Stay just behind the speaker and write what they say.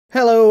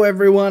Hello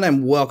everyone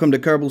and welcome to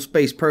Kerbal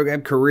Space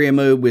Program Career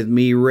Mode with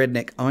me,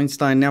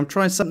 RedneckEinstein. Now I'm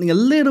trying something a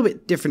little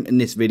bit different in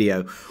this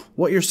video.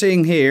 What you're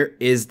seeing here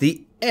is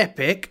the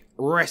epic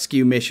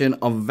rescue mission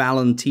of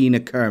Valentina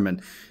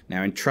Kerman.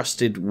 Now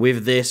entrusted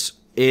with this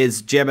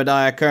is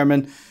Jebediah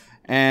Kerman.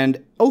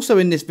 And also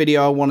in this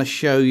video I want to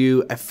show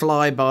you a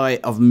flyby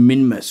of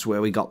Minmus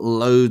where we got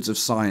loads of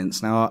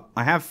science. Now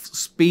I have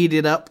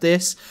speeded up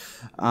this.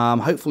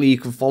 Hopefully you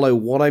can follow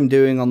what I'm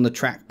doing on the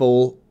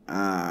trackball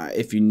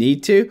if you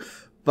need to,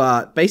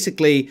 but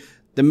basically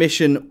the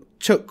mission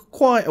took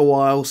quite a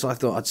while, so I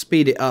thought I'd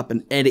speed it up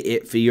and edit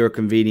it for your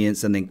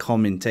convenience and then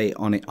commentate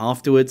on it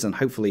afterwards, and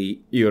hopefully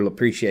you'll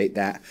appreciate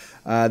that.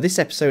 This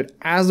episode,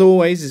 as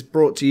always, is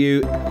brought to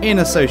you in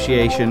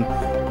association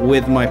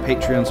with my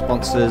Patreon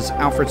sponsors,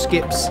 Alfred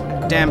Skips,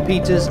 Dan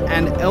Peters,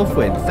 and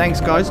Elfwin. Thanks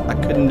guys, I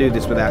couldn't do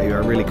this without you,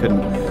 I really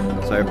couldn't.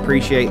 So I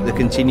appreciate the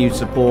continued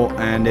support,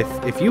 and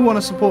if you want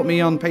to support me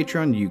on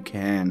Patreon, you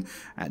can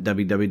at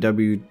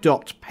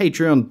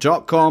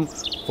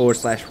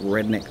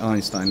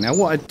www.patreon.com/RedneckEinstein. Now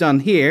what I've done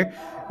here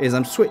is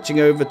I'm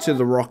switching over to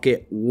the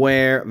rocket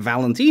where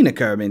Valentina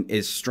Kerman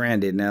is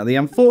stranded. Now the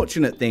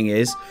unfortunate thing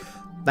is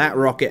that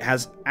rocket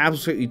has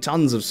absolutely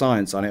tons of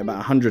science on it, about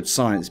 100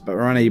 science, but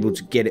we're unable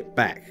to get it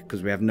back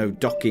because we have no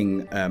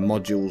docking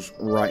modules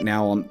right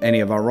now on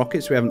any of our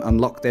rockets. We haven't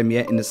unlocked them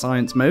yet in the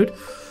science mode.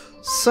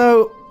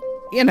 So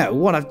you know,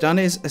 what I've done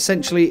is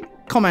essentially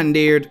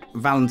commandeered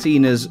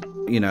Valentina's,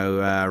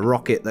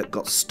 rocket that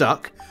got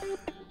stuck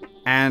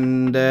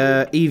and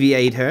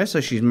EVA'd her, so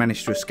she's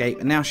managed to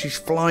escape, and now she's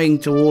flying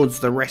towards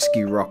the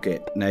rescue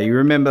rocket. Now, you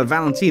remember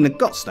Valentina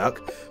got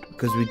stuck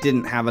because we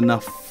didn't have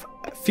enough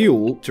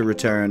fuel to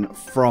return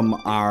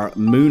from our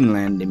moon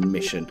landing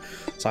mission.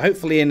 So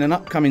hopefully in an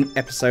upcoming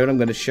episode, I'm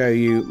going to show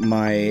you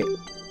my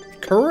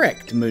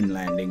correct moon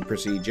landing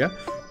procedure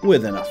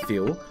with enough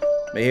fuel.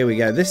 But here we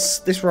go.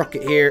 This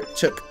rocket here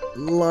took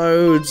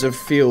loads of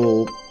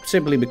fuel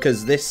simply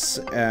because this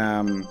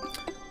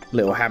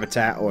little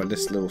habitat, or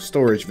this little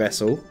storage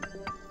vessel,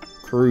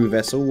 crew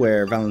vessel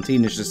where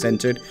Valentina's just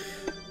entered,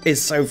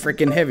 is so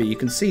freaking heavy. You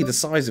can see the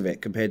size of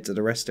it compared to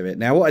the rest of it.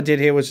 Now what I did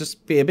here was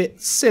just be a bit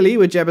silly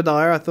with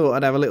Jebediah. I thought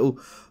I'd have a little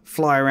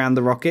fly around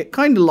the rocket.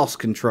 Kind of lost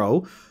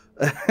control.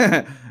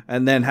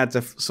 And then had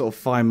to sort of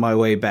find my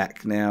way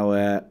back.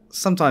 Now,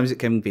 sometimes it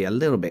can be a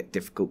little bit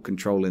difficult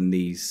controlling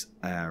these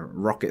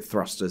rocket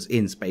thrusters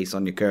in space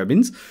on your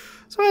Kerbins.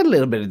 So I had a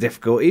little bit of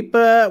difficulty,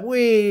 but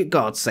we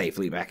got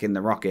safely back in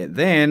the rocket.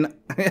 Then,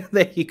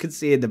 there you can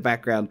see in the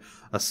background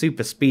a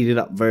super speeded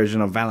up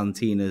version of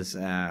Valentina's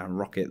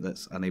rocket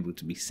that's unable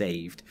to be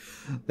saved.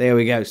 There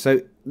we go. So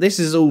this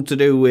is all to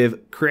do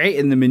with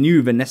creating the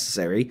maneuver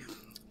necessary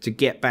to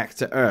get back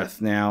to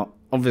Earth. Now,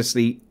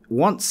 obviously,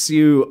 once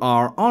you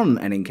are on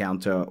an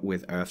encounter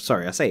with Earth,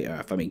 sorry, I say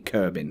Earth, I mean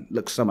Kerbin.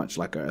 Looks so much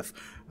like Earth.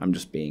 I'm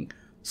just being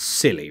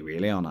silly,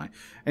 really, aren't I?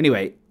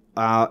 Anyway,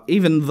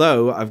 even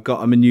though I've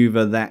got a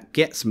maneuver that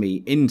gets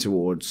me in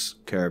towards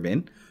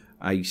Kerbin,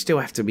 you still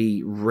have to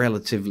be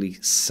relatively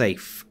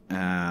safe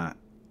and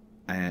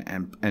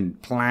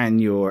plan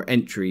your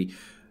entry,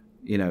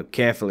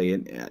 carefully.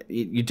 And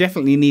you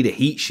definitely need a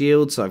heat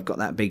shield, so I've got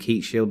that big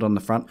heat shield on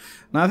the front.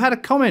 Now, I've had a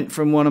comment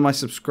from one of my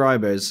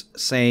subscribers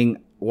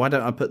saying, why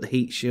don't I put the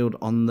heat shield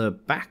on the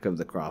back of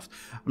the craft?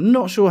 I'm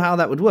not sure how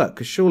that would work,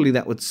 because surely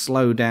that would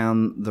slow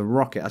down the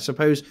rocket. I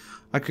suppose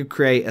I could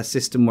create a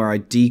system where I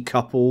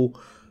decouple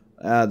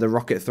the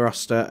rocket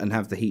thruster and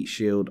have the heat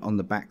shield on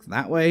the back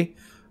that way.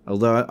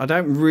 Although I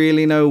don't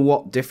really know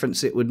what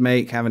difference it would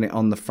make having it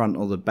on the front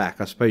or the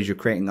back. I suppose you're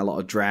creating a lot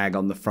of drag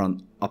on the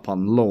front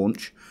upon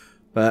launch.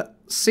 But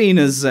seeing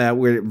as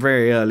we're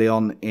very early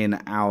on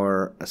in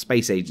our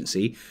space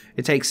agency,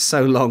 it takes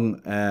so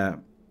long.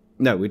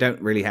 No, we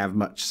don't really have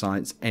much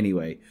science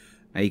anyway.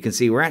 Now you can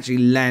see we're actually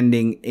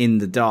landing in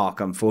the dark,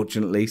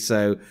 unfortunately,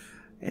 so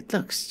it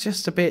looks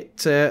just a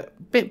bit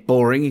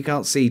boring. You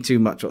can't see too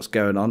much what's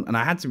going on, and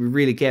I had to be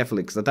really careful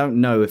because I don't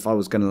know if I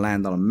was going to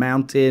land on a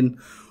mountain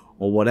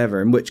or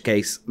whatever, in which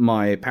case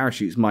my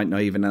parachutes might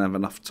not even have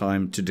enough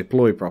time to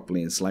deploy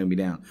properly and slow me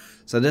down.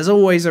 So there's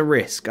always a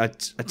risk. I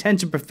tend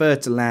to prefer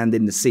to land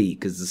in the sea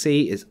because the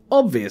sea is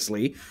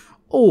obviously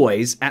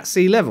always at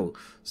sea level,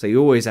 so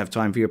you always have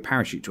time for your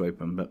parachute to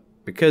open. But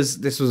because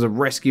this was a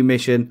rescue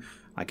mission,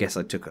 I guess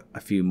I took a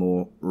few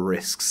more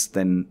risks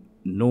than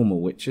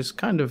normal, which is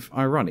kind of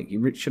ironic.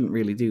 You shouldn't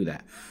really do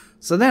that.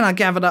 So then I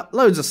gathered up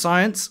loads of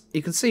science.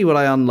 You can see what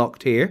I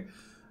unlocked here.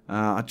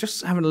 I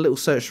just having a little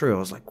search through. I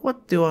was like,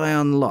 what do I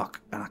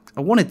unlock? And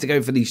I wanted to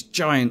go for these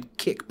giant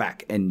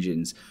kickback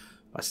engines.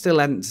 I still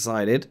hadn't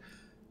decided.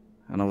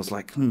 And I was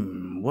like,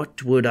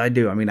 what would I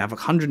do? I mean, I have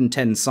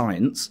 110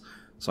 science,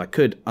 so I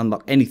could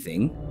unlock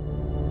anything.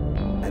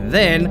 And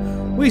then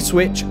we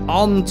switch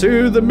on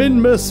to the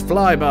Minmus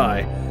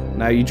flyby.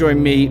 Now you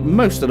join me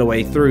most of the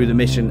way through the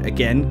mission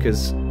again,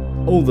 because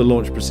all the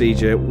launch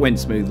procedure went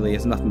smoothly.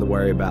 There's nothing to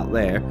worry about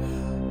there.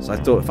 So I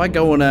thought if I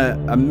go on a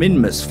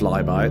Minmus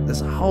flyby,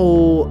 there's a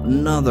whole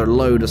nother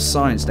load of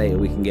science data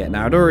we can get.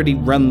 Now I'd already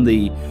run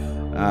the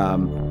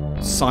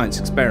science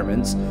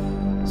experiments,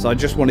 So I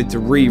just wanted to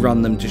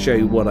rerun them to show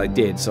you what I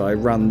did. So I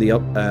run the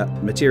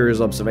materials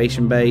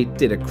observation bay,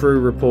 did a crew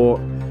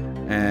report,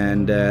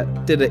 and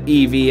did an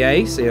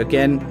EVA. So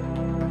again,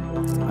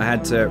 I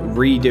had to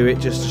redo it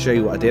just to show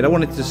you what I did. I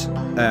wanted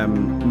to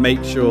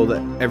make sure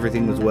that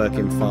everything was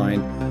working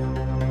fine.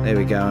 There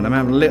we go. And I'm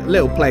having a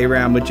little play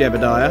around with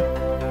Jebediah.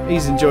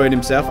 He's enjoying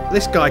himself.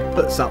 This guy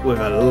puts up with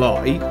a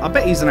lot. I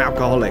bet he's an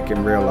alcoholic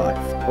in real life,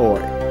 or,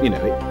 you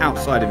know,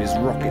 outside of his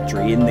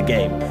rocketry in the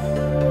game.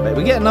 But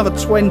we get another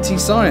 20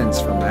 science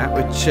from that,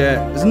 which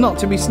is not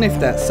to be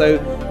sniffed at. So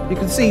you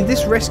can see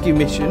this rescue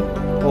mission,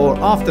 or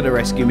after the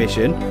rescue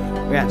mission,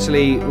 we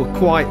actually were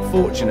quite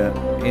fortunate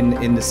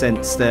in the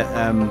sense that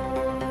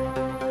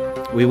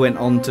we went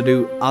on to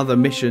do other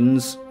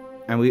missions,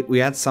 and we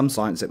had some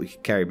science that we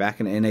could carry back,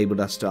 and it enabled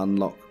us to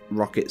unlock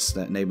rockets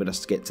that enabled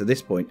us to get to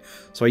this point.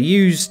 So I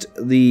used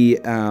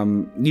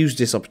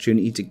this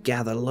opportunity to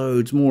gather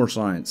loads more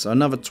science. So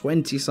another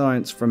 20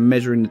 science from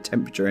measuring the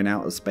temperature in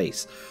outer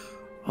space.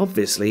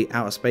 Obviously,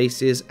 outer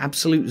space is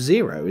absolute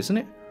zero, isn't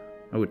it?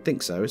 I would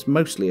think so. It's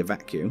mostly a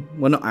vacuum.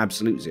 Well, not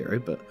absolute zero,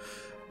 but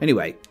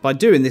anyway, by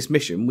doing this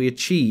mission, we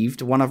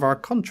achieved one of our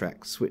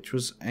contracts, which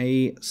was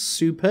a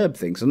superb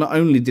thing. So not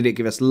only did it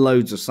give us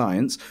loads of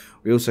science,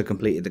 we also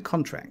completed the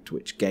contract,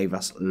 which gave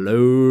us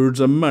loads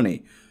of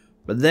money.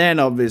 But then,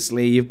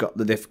 obviously, you've got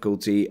the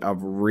difficulty of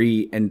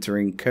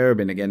re-entering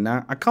Kerbin again.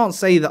 Now, I can't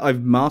say that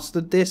I've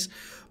mastered this,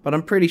 but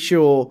I'm pretty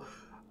sure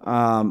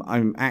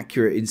I'm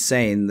accurate in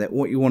saying that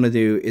what you want to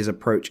do is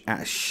approach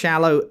at a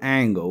shallow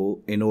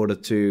angle in order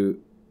to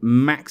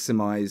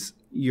maximize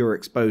your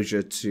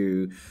exposure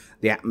to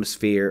the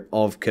atmosphere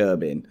of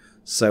Kerbin.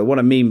 So what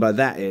I mean by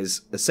that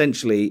is,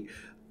 essentially,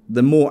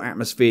 the more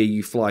atmosphere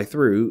you fly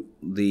through,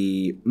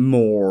 the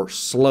more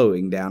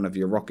slowing down of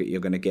your rocket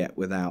you're going to get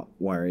without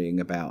worrying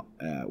about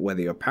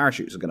whether your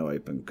parachutes are going to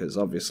open. Because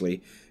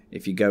obviously,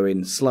 if you go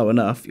in slow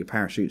enough, your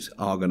parachutes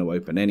are going to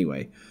open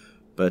anyway.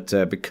 But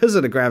because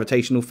of the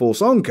gravitational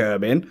force on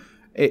Kerbin,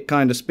 it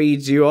kind of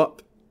speeds you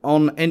up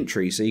on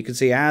entry. So you can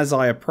see as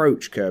I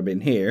approach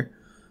Kerbin here,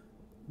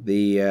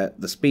 the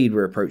speed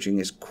we're approaching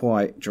is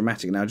quite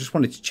dramatic. Now I just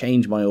wanted to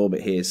change my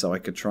orbit here so I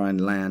could try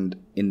and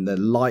land in the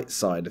light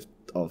side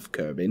of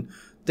Kerbin.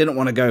 Didn't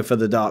want to go for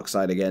the dark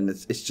side again.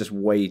 It's just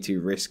way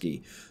too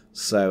risky.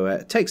 So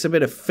it takes a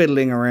bit of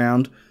fiddling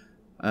around.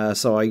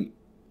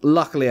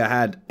 Luckily, I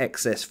had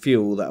excess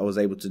fuel that I was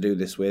able to do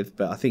this with,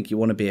 but I think you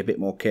want to be a bit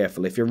more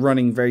careful. If you're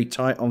running very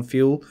tight on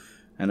fuel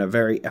and a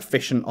very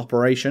efficient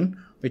operation,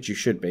 which you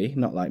should be,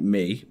 not like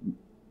me,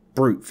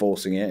 brute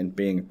forcing it and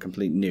being a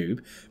complete noob,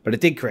 but it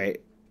did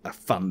create a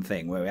fun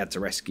thing where we had to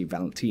rescue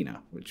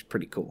Valentina, which is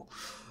pretty cool.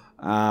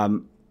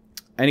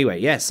 Anyway,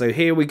 yeah, so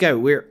here we go.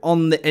 We're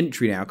on the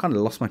entry now. I kind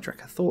of lost my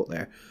track of thought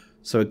there.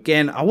 So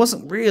again, I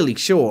wasn't really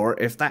sure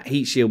if that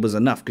heat shield was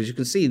enough, because you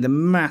can see the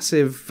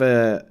massive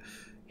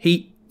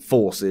heat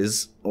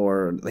forces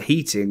or the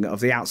heating of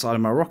the outside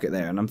of my rocket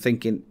there, and I'm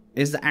thinking,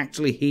 is that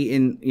actually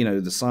heating, you know,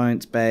 the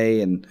science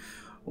bay and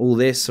all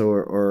this,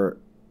 or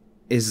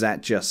is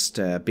that just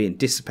being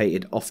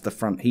dissipated off the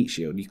front heat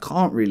shield? You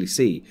can't really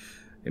see,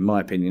 in my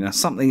opinion. Now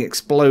something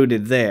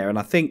exploded there, and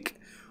I think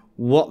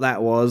what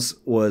that was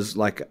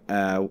like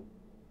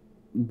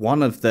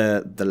one of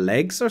the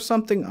legs or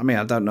something. I mean,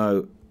 I don't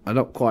know, I'm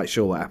not quite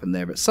sure what happened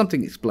there, but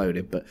something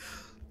exploded. But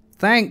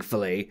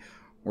thankfully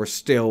we're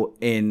still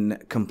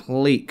in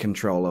complete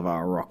control of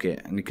our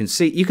rocket, and you can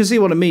see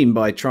what I mean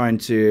by trying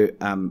to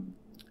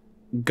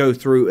go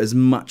through as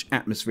much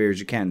atmosphere as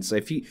you can. So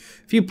if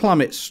you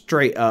plummet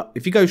straight up,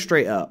 if you go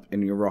straight up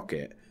in your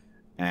rocket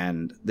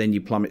and then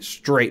you plummet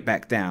straight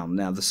back down,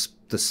 now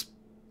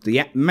the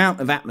amount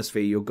of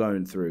atmosphere you're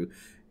going through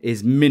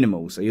is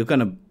minimal, so you're going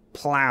to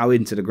plow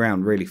into the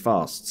ground really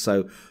fast.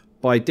 So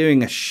by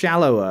doing a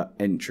shallower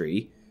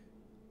entry,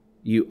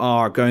 you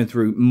are going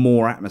through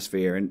more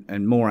atmosphere,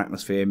 and more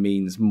atmosphere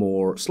means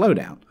more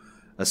slowdown,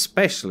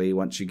 especially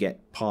once you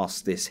get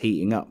past this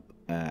heating up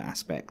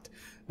aspect.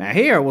 Now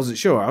here I wasn't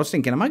sure. I was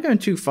thinking, am I going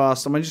too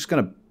fast? Am I just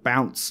going to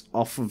bounce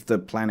off of the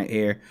planet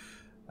here?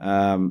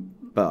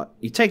 But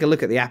you take a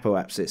look at the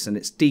apoapsis and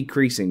it's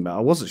decreasing, but I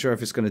wasn't sure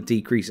if it's going to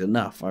decrease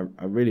enough.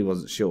 I really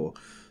wasn't sure.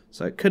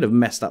 So it could have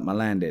messed up my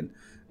landing.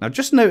 Now,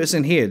 just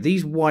noticing here,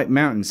 these white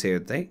mountains here,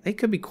 they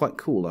could be quite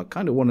cool. I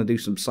kind of want to do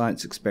some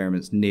science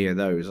experiments near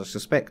those. I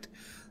suspect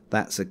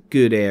that's a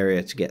good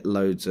area to get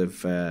loads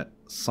of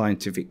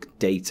scientific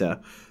data.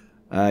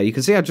 You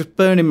can see I'm just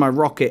burning my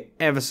rocket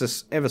ever so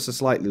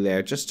slightly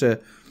there, just to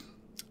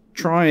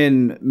try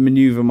and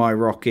maneuver my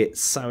rocket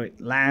so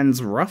it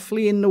lands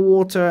roughly in the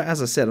water.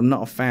 As I said, I'm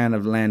not a fan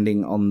of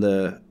landing on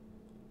the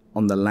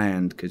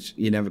land, because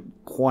you never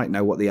quite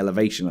know what the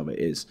elevation of it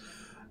is.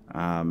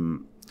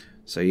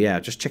 So yeah,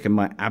 just checking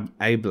my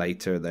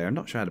ablator there. I'm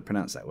not sure how to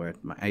pronounce that word,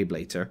 my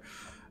ablator.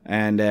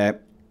 And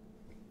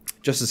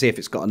just to see if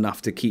it's got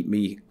enough to keep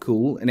me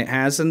cool. And it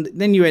has. And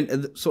then you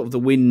enter sort of the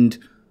wind,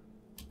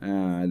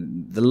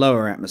 the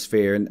lower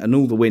atmosphere, and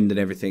all the wind and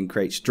everything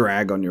creates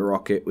drag on your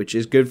rocket, which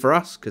is good for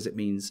us, because it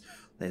means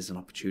there's an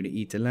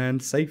opportunity to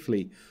land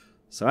safely.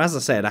 So as I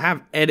said, I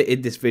have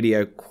edited this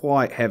video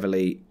quite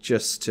heavily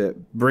just to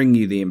bring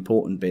you the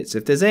important bits.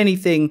 If there's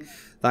anything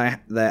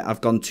that I've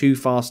gone too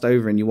fast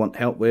over and you want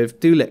help with,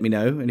 do let me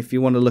know. And if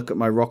you want to look at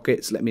my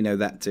rockets, let me know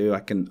that too. I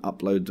can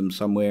upload them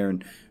somewhere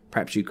and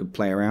perhaps you could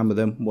play around with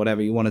them,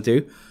 whatever you want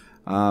to do.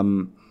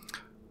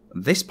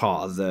 This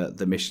part of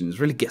the missions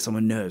really gets on my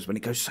nerves when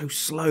it goes so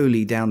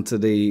slowly down to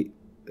the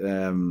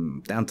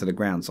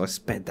ground. So I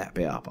sped that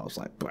bit up. I was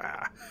like,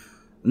 bah.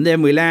 And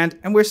then we land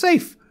and we're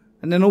safe.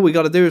 And then all we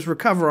got to do is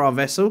recover our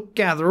vessel,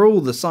 gather all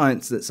the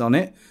science that's on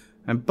it,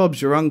 and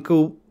Bob's your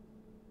uncle,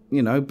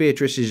 you know,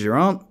 Beatrice is your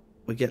aunt.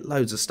 We get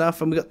loads of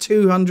stuff, and we got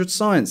 200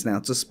 science now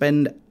to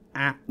spend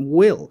at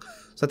will.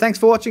 So thanks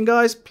for watching,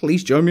 guys.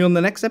 Please join me on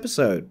the next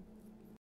episode.